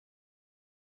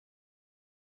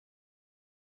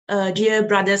dear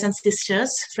brothers and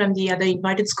sisters from the other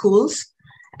invited schools,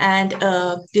 and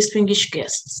distinguished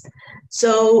guests.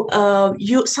 So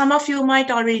some of you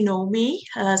might already know me,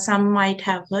 some might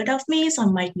have heard of me,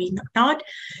 some might be not.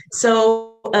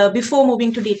 So before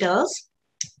moving to details,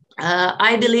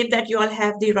 I believe that you all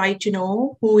have the right to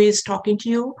know who is talking to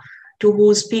you, to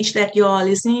whose speech that you are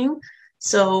listening.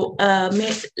 So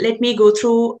let me go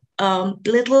through a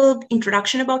little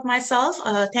introduction about myself.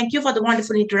 Thank you for the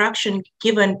wonderful introduction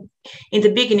given in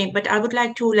the beginning, but I would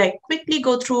like to quickly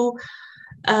go through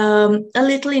a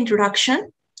little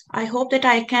introduction. I hope that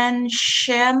I can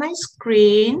share my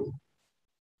screen.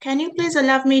 Can you please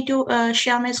allow me to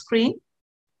share my screen?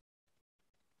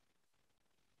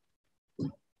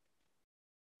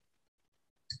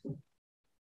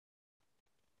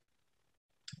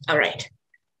 All right.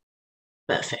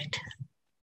 Perfect.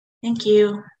 Thank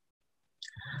you.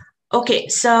 Okay,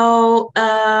 so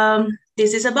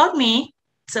this is about me.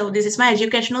 So this is my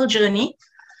educational journey.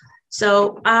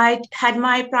 So I had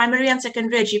my primary and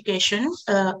secondary education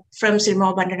from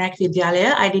Sirimavo Bandaranaike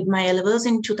Vidyalaya. I did my A-levels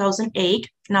in 2008.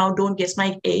 Now don't guess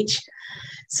my age.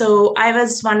 So I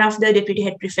was one of the deputy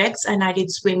head prefects and I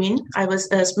did swimming. I was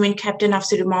a swimming captain of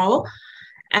Sirimavo.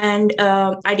 And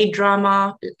I did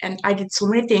drama and I did so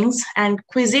many things. And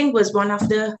quizzing was one of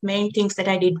the main things that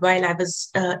I did while I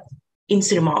was in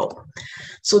Sirimavo.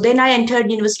 So then I entered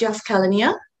University of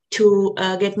Kelaniya to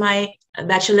get my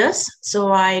bachelor's.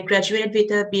 So I graduated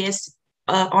with a BS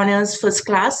honors first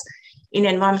class in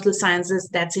environmental sciences.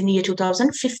 That's in year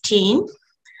 2015.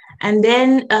 And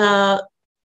then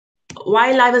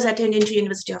while I was attending to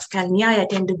University of Kelaniya, I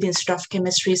attended the Institute of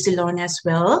Chemistry, Ceylon as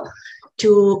well,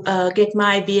 to get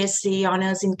my BSc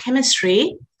honors in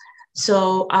chemistry.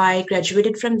 So I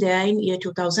graduated from there in year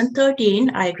 2013.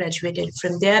 I graduated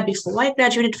from there before I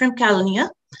graduated from Kelaniya.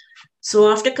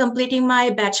 So after completing my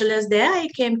bachelor's there, I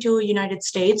came to United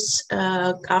States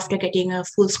after getting a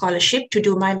full scholarship to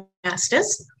do my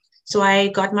master's. So I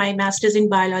got my master's in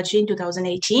biology in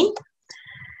 2018.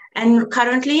 And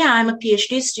currently I'm a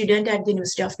PhD student at the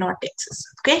University of North Texas,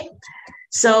 okay?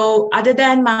 So other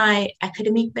than my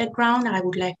academic background, I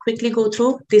would like quickly go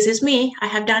through, this is me. I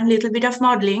have done a little bit of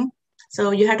modeling.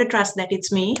 So you have to trust that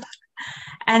it's me.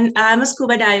 And I'm a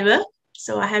scuba diver.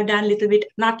 So I have done little bit,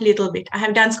 not little bit, I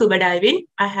have done scuba diving.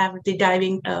 I have the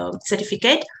diving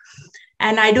certificate.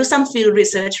 And I do some field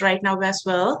research right now as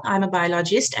well. I'm a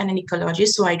biologist and an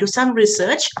ecologist. So I do some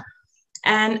research.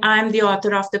 And I'm the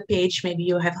author of the page, maybe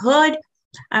you have heard.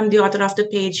 I'm the author of the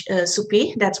page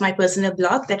Supi. That's my personal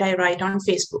blog that I write on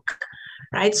Facebook,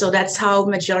 right? So that's how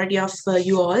majority of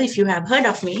you all, if you have heard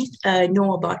of me,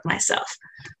 know about myself.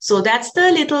 So that's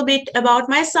the little bit about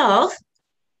myself.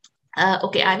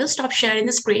 Okay, I will stop sharing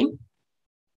the screen.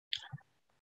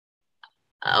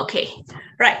 Okay,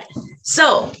 right.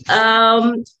 So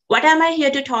what am I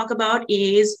here to talk about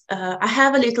is I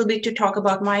have a little bit to talk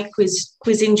about my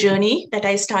quizzing journey that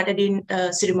I started in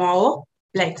Sirimavo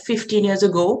like 15 years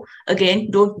ago.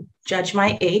 Again, don't judge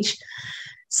my age.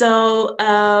 So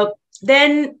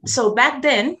back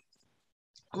then,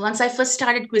 once I first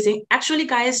started quizzing, actually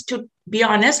guys, to be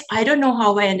honest, I don't know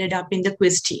how I ended up in the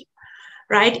quiz team,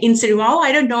 right? In Sirimavo,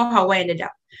 I don't know how I ended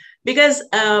up because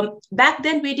back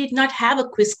then we did not have a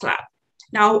quiz club.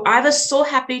 Now, I was so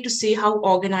happy to see how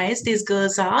organized these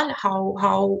girls are,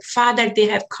 how far that they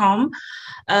have come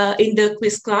in the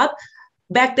quiz club.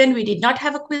 Back then, we did not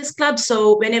have a quiz club.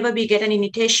 So whenever we get an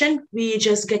invitation, we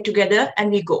just get together and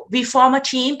we go. We form a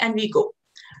team and we go,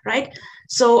 right?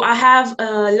 So I have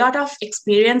a lot of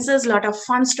experiences, a lot of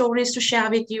fun stories to share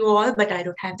with you all, but I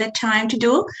don't have that time to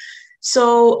do.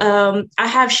 So I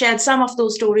have shared some of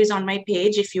those stories on my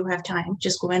page. If you have time,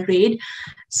 just go and read.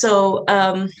 So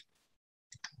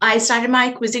I started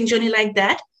my quizzing journey like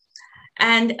that.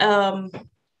 And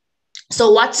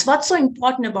so what's so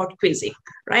important about quizzing,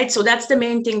 right? So that's the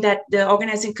main thing that the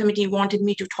organizing committee wanted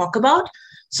me to talk about.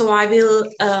 So I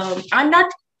will, I'm not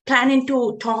planning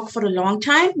to talk for a long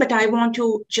time, but I want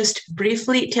to just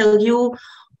briefly tell you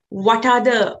what are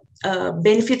the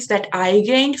benefits that I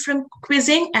gained from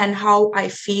quizzing and how I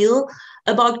feel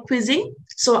about quizzing.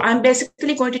 So I'm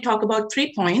basically going to talk about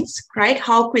 3 points, right?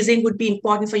 How quizzing would be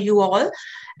important for you all.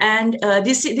 And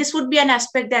this would be an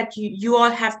aspect that you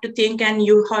all have to think and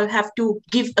you all have to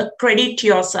give a credit to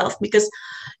yourself because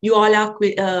you all are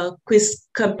quiz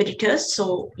competitors.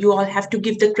 So you all have to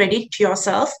give the credit to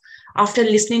yourself. After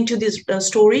listening to this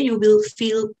story, you will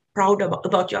feel proud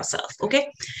about yourself,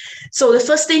 okay? So the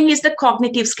first thing is the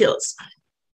cognitive skills.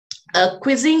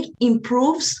 Quizzing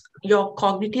improves your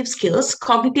cognitive skills.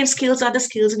 Cognitive skills are the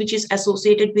skills which is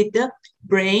associated with the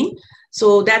brain,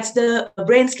 So that's the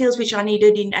brain skills which are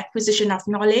needed in acquisition of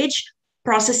knowledge,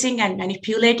 processing and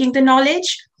manipulating the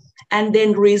knowledge, and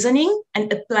then reasoning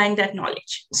and applying that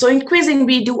knowledge. So in quizzing,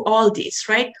 we do all these,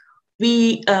 right?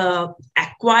 We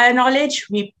acquire knowledge,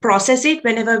 we process it.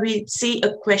 Whenever we see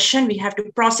a question, we have to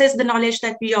process the knowledge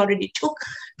that we already took.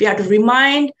 We have to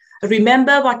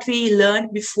remember what we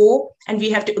learned before, and we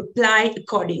have to apply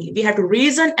accordingly. We have to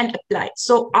reason and apply.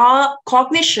 So our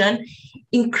cognition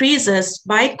increases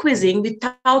by quizzing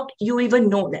without you even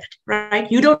know that,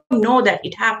 right? You don't know that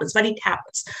it happens, but it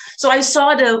happens. So I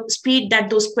saw the speed that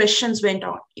those questions went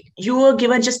on. You were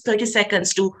given just 30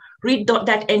 seconds to read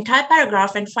that entire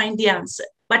paragraph and find the answer.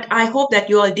 But I hope that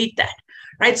you all did that,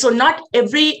 right? So not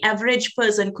every average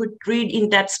person could read in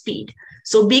that speed.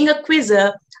 So being a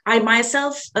quizzer, I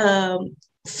myself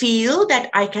feel that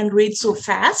I can read so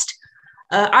fast.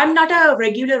 I'm not a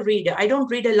regular reader. I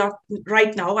don't read a lot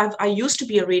right now. I used to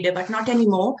be a reader, but not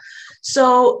anymore.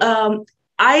 So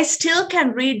I still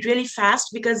can read really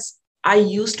fast because I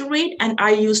used to read and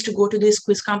I used to go to these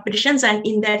quiz competitions. And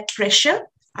in that pressure,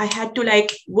 I had to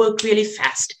like work really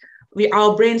fast.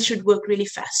 Our brains should work really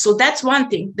fast. So that's one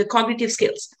thing, the cognitive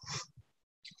skills.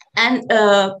 And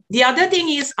the other thing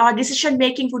is our decision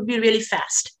making would be really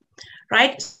fast,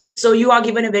 right? So you are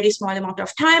given a very small amount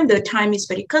of time. The time is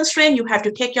very constrained. You have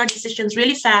to take your decisions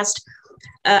really fast.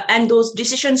 And those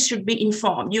decisions should be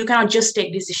informed. You cannot just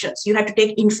take decisions. You have to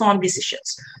take informed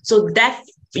decisions. So that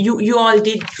you all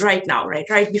did right now, right?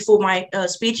 Right before my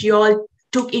speech, you all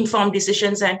took informed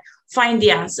decisions and find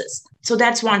the answers. So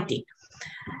that's one thing.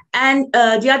 And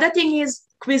the other thing is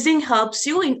quizzing helps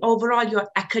you in overall your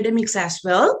academics as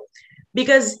well,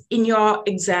 because in your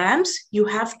exams, you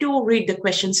have to read the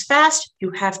questions fast.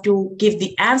 You have to give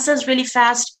the answers really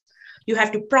fast. You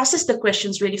have to process the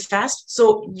questions really fast.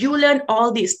 So you learn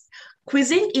all this.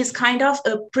 Quizzing is kind of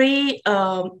a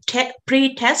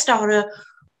pre-test or a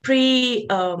pre-practice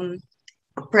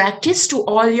to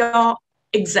all your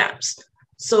exams.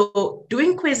 So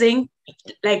doing quizzing,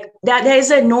 like there is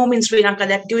a norm in Sri Lanka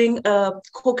that doing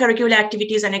co-curricular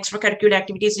activities and extracurricular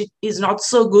activities is not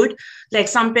so good. Like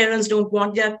some parents don't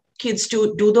want their kids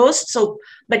to do those. So,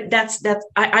 but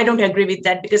I don't agree with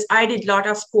that, because I did a lot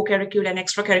of co-curricular and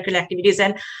extracurricular activities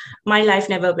and my life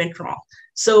never went wrong.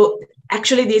 So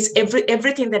actually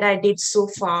everything that I did so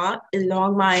far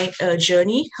along my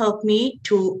journey helped me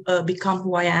to become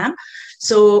who I am.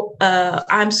 So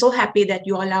I'm so happy that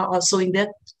you all are also in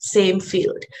the same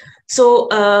field. So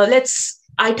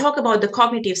I talk about the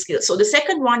cognitive skills. So the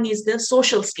second one is the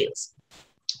social skills.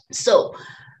 So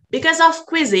because of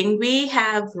quizzing, we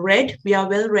are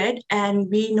well read, and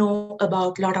we know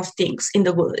about a lot of things in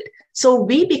the world. So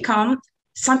we become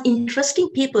some interesting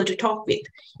people to talk with.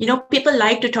 You know, people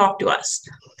like to talk to us.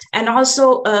 And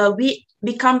also we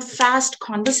become fast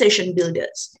conversation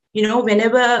builders. You know,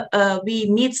 whenever we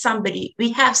meet somebody,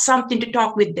 we have something to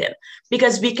talk with them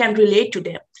because we can relate to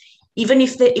them. Even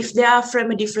if they are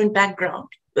from a different background,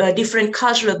 different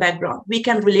cultural background, we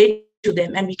can relate to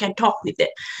them and we can talk with them.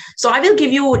 So I will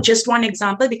give you just one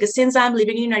example, because since I'm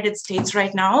living in the United States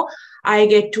right now, I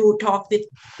get to talk with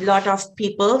a lot of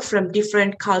people from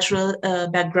different cultural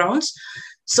backgrounds.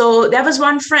 So there was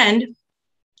one friend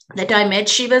that I met.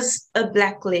 She was a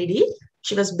Black lady.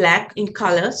 She was Black in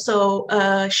color. So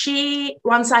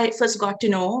once I first got to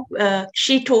know,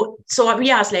 so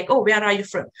we asked like, oh, where are you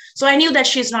from? So I knew that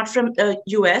she's not from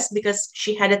US because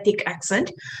she had a thick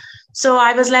accent. So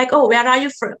I was like, oh, where are you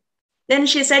from? Then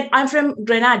she said, I'm from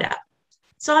Grenada.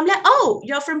 So I'm like, oh,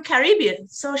 you're from Caribbean.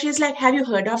 So she's like, have you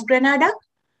heard of Grenada?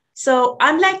 So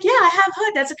I'm like, yeah, I have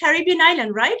heard. That's a Caribbean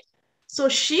island, right? So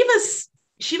she was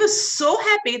so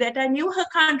happy that I knew her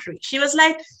country. She was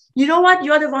like, you know what?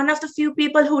 You're the one of the few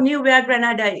people who knew where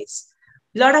Grenada is.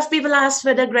 A lot of people ask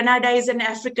whether Grenada is an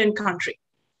African country.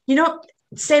 You know,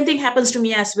 same thing happens to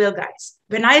me as well, guys.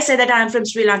 When I say that I'm from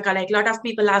Sri Lanka, like a lot of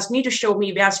people ask me to show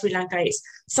me where Sri Lanka is.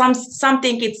 Some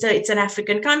think it's an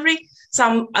African country.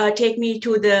 Some take me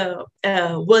to the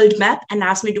world map and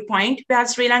ask me to point where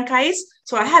Sri Lanka is.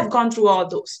 So I have gone through all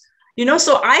those. You know,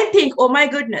 so I think, oh my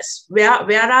goodness, where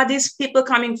are these people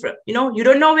coming from? You know, you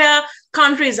don't know where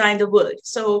countries are in the world.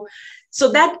 So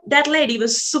that lady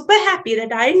was super happy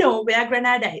that I know where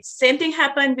Grenada is. Same thing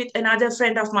happened with another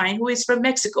friend of mine who is from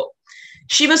Mexico.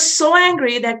 She was so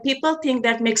angry that people think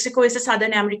that Mexico is a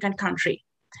Southern American country.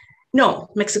 No,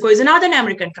 Mexico is a Northern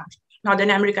American country.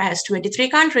 Northern America has 23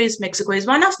 countries. Mexico is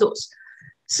one of those.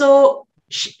 So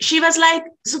she was like,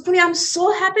 Supuni, I'm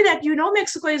so happy that you know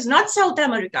Mexico is not South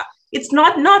America. It's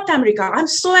not North America. I'm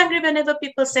so angry whenever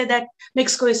people say that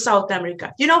Mexico is South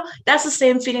America. You know, that's the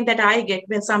same feeling that I get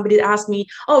when somebody asks me,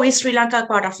 oh, is Sri Lanka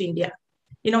part of India?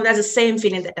 That's the same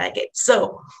feeling that I get.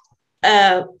 So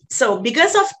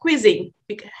because of quizzing,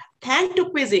 thanks to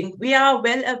quizzing, we are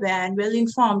well aware and well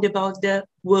informed about the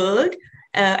world,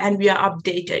 and we are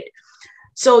updated.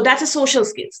 So that's a social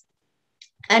skills.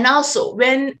 And also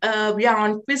when we are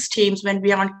on quiz teams, when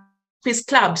we are on quiz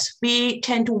clubs, we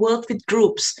tend to work with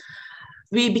groups.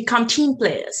 We become team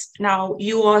players. Now,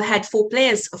 you all had four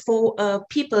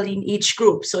people in each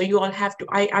group. So you all have to,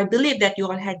 I believe that you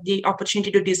all had the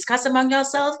opportunity to discuss among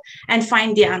yourselves and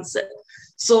find the answer.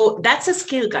 So that's a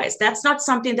skill, guys. That's not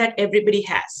something that everybody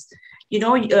has.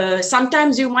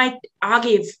 Sometimes you might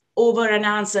argue over an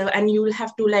answer and you will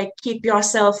have to like keep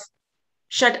yourself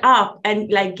shut up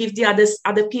and like give the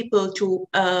other people to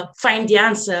find the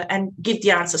answer and give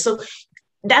the answer. So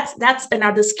that's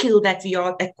another skill that we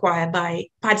all acquire by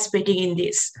participating in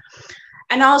this.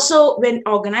 And also when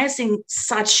organizing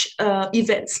such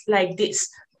events like this,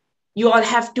 you all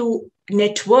have to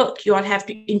network, you all have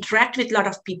to interact with a lot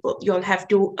of people, you all have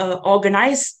to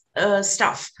organize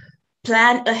stuff,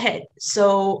 plan ahead.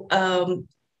 So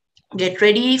get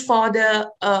ready for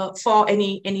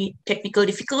any technical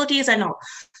difficulties and all.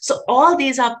 So all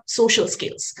these are social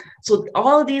skills. So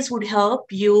all these would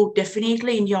help you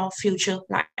definitely in your future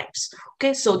lives.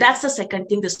 Okay, so that's the second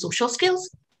thing, the social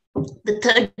skills. The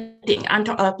third thing I'm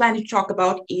planning to talk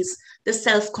about is the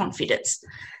self-confidence.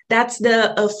 That's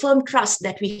the firm trust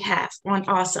that we have on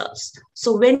ourselves.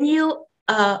 So when you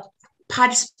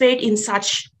participate in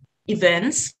such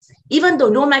events, even though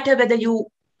no matter whether you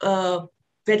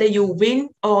win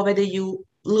or whether you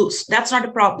lose, that's not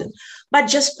a problem. But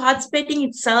just participating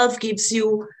itself gives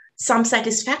you some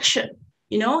satisfaction.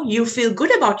 You feel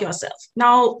good about yourself.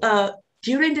 Now,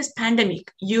 during this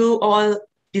pandemic, you all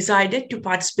decided to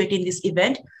participate in this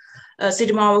event.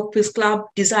 Sirimavo Quiz Club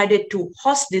decided to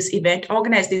host this event,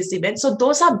 organize this event. So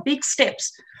those are big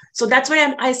steps. So that's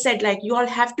why I said, like, you all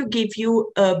have to give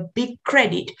you a big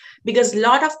credit, because a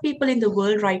lot of people in the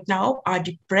world right now are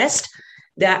depressed.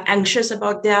 They're anxious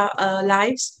about their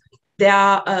lives. They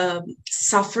are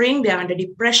suffering. They're under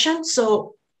depression.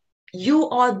 So you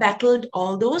all battled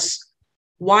all those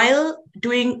while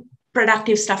doing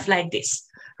productive stuff like this,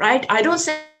 right? I don't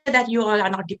say that you all are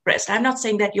not depressed. I'm not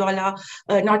saying that you all are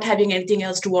not having anything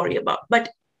else to worry about. But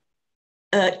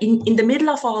in the middle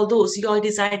of all those, you all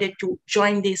decided to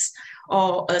join this,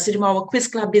 or Sirimavo Quiz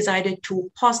Club decided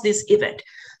to host this event.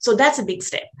 So that's a big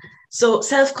step. So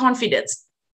self-confidence.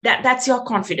 That's your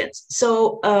confidence.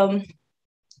 So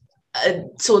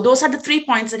those are the 3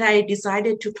 points that I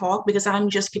decided to talk, because I'm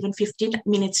just given 15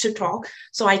 minutes to talk.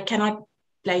 So I cannot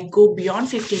like go beyond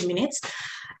 15 minutes.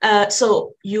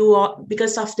 So you are,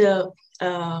 because of the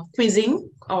quizzing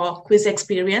or quiz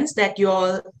experience, that you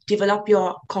all develop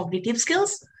your cognitive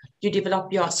skills, you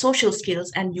develop your social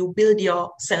skills, and you build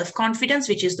your self-confidence,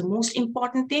 which is the most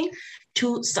important thing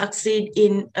to succeed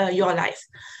in your life.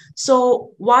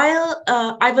 So while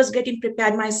I was getting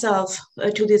prepared myself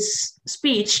to this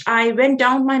speech, I went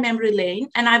down my memory lane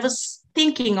and I was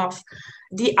thinking of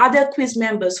the other quiz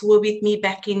members who were with me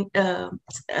back in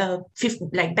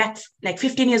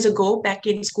 15 years ago, back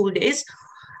in school days.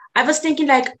 I was thinking,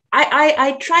 like,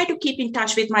 I try to keep in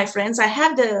touch with my friends. I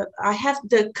have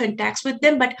the contacts with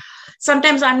them, but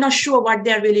sometimes I'm not sure what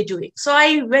they're really doing. So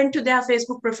I went to their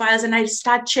Facebook profiles and I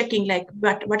start checking, like,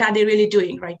 what are they really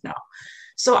doing right now?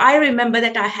 So I remember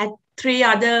that I had 3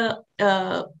 other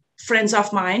friends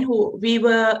of mine who we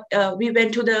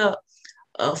went to the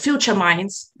Future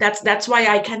Minds. That's why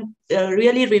I can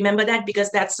really remember that, because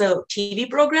that's a TV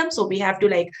program. So we have to,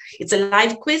 like, it's a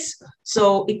live quiz.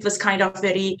 So it was kind of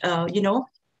very,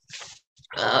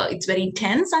 it's very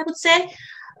intense, I would say.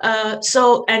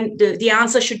 And the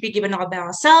answer should be given all by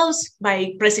ourselves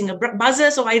by pressing a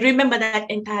buzzer. So I remember that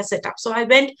entire setup. So I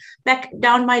went back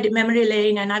down my memory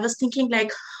lane and I was thinking,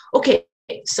 like, okay,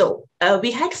 so we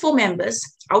had 4 members.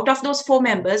 Out of those 4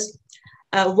 members,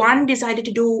 one decided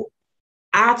to do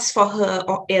arts for her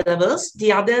or A-levels.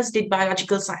 The others did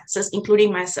biological sciences,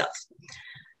 including myself.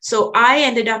 So I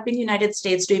ended up in the United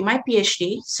States doing my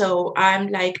PhD. So I'm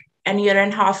like a year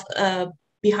and a half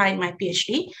behind my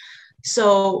PhD.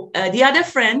 So the other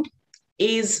friend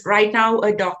is right now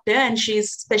a doctor, and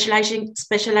she's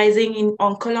specializing in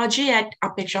oncology at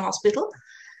Apeksha Hospital.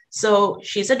 So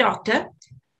she's a doctor.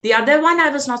 The other one, I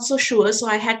was not so sure. So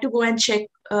I had to go and check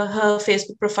her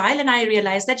Facebook profile, and I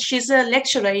realized that she's a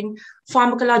lecturer in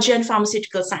pharmacology and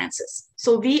pharmaceutical sciences.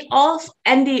 So we all,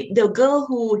 and the girl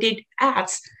who did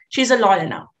arts, she's a lawyer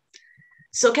now.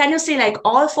 So can you see, like,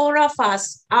 all 4 of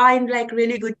us are in like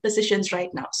really good positions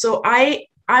right now. So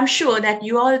I'm sure that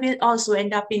you all will also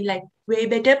end up in like way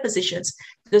better positions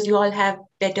because you all have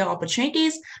better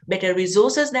opportunities, better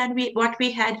resources than what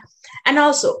we had. And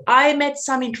also, I met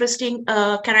some interesting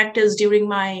characters during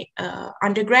my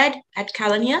undergrad at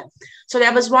Kelaniya. So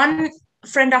there was one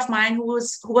friend of mine who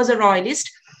was a royalist.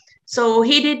 So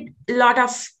he did a lot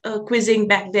of quizzing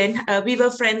back then. We were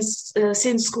friends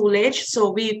since school age.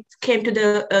 So we came to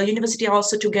the university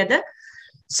also together.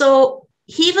 So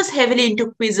he was heavily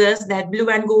into quizzes, that blue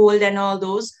and gold and all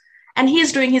those. And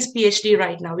he's doing his PhD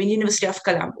right now in University of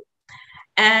Colombo.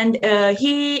 And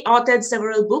he authored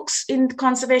several books in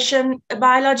conservation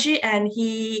biology, and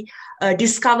he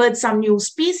discovered some new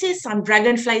species, some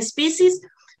dragonfly species.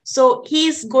 So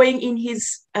he's going in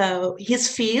his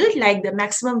field, like the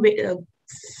maximum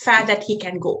far that he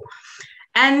can go.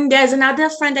 And there's another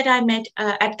friend that I met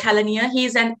at Kelaniya.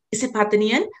 He's an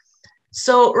Isipathanian.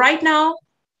 So right now,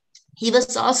 he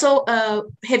was also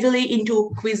heavily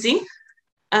into quizzing.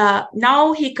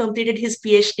 Now he completed his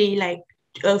PhD like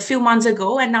a few months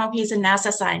ago, and now he's a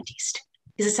NASA scientist.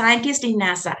 He's a scientist in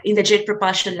NASA, in the Jet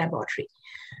Propulsion Laboratory.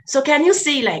 So can you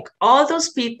see, like, all those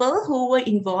people who were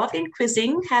involved in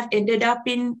quizzing have ended up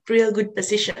in real good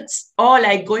positions, or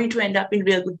like going to end up in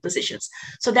real good positions.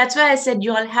 So that's why I said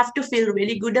you all have to feel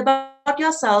really good about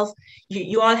yourself.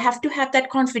 You all have to have that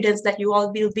confidence that you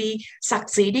all will be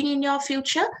succeeding in your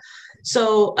future.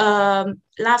 So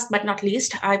last but not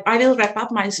least, I will wrap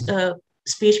up my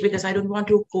speech because I don't want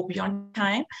to go beyond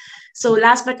time. So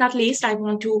last but not least, I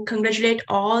want to congratulate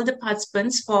all the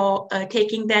participants for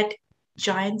taking that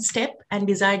giant step and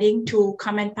deciding to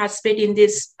come and participate in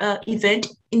this event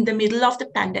in the middle of the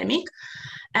pandemic.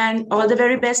 And all the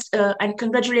very best and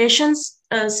congratulations,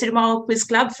 Sirimavo Quiz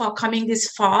Club, for coming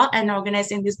this far and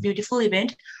organizing this beautiful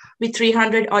event with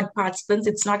 300 odd participants.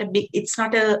 It's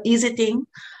not an easy thing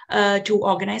to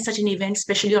organize such an event,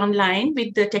 especially online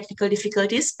with the technical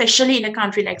difficulties, especially in a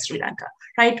country like Sri Lanka,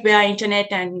 right, where internet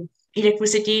and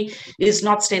electricity is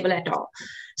not stable at all.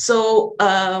 So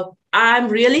I'm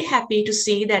really happy to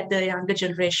see that the younger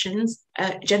generation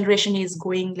is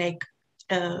going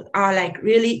are like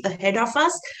really ahead of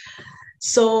us.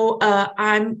 So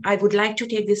I would like to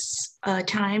take this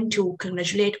time to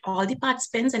congratulate all the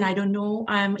participants, and I don't know,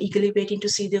 I'm eagerly waiting to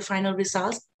see the final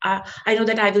results. I know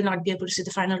that I will not be able to see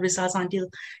the final results until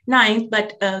 9th,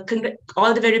 but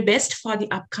all the very best for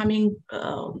the upcoming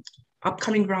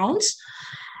rounds.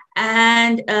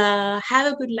 And have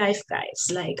a good life, guys.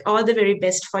 Like, all the very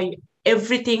best for you,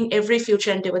 every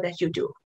future endeavor that you do.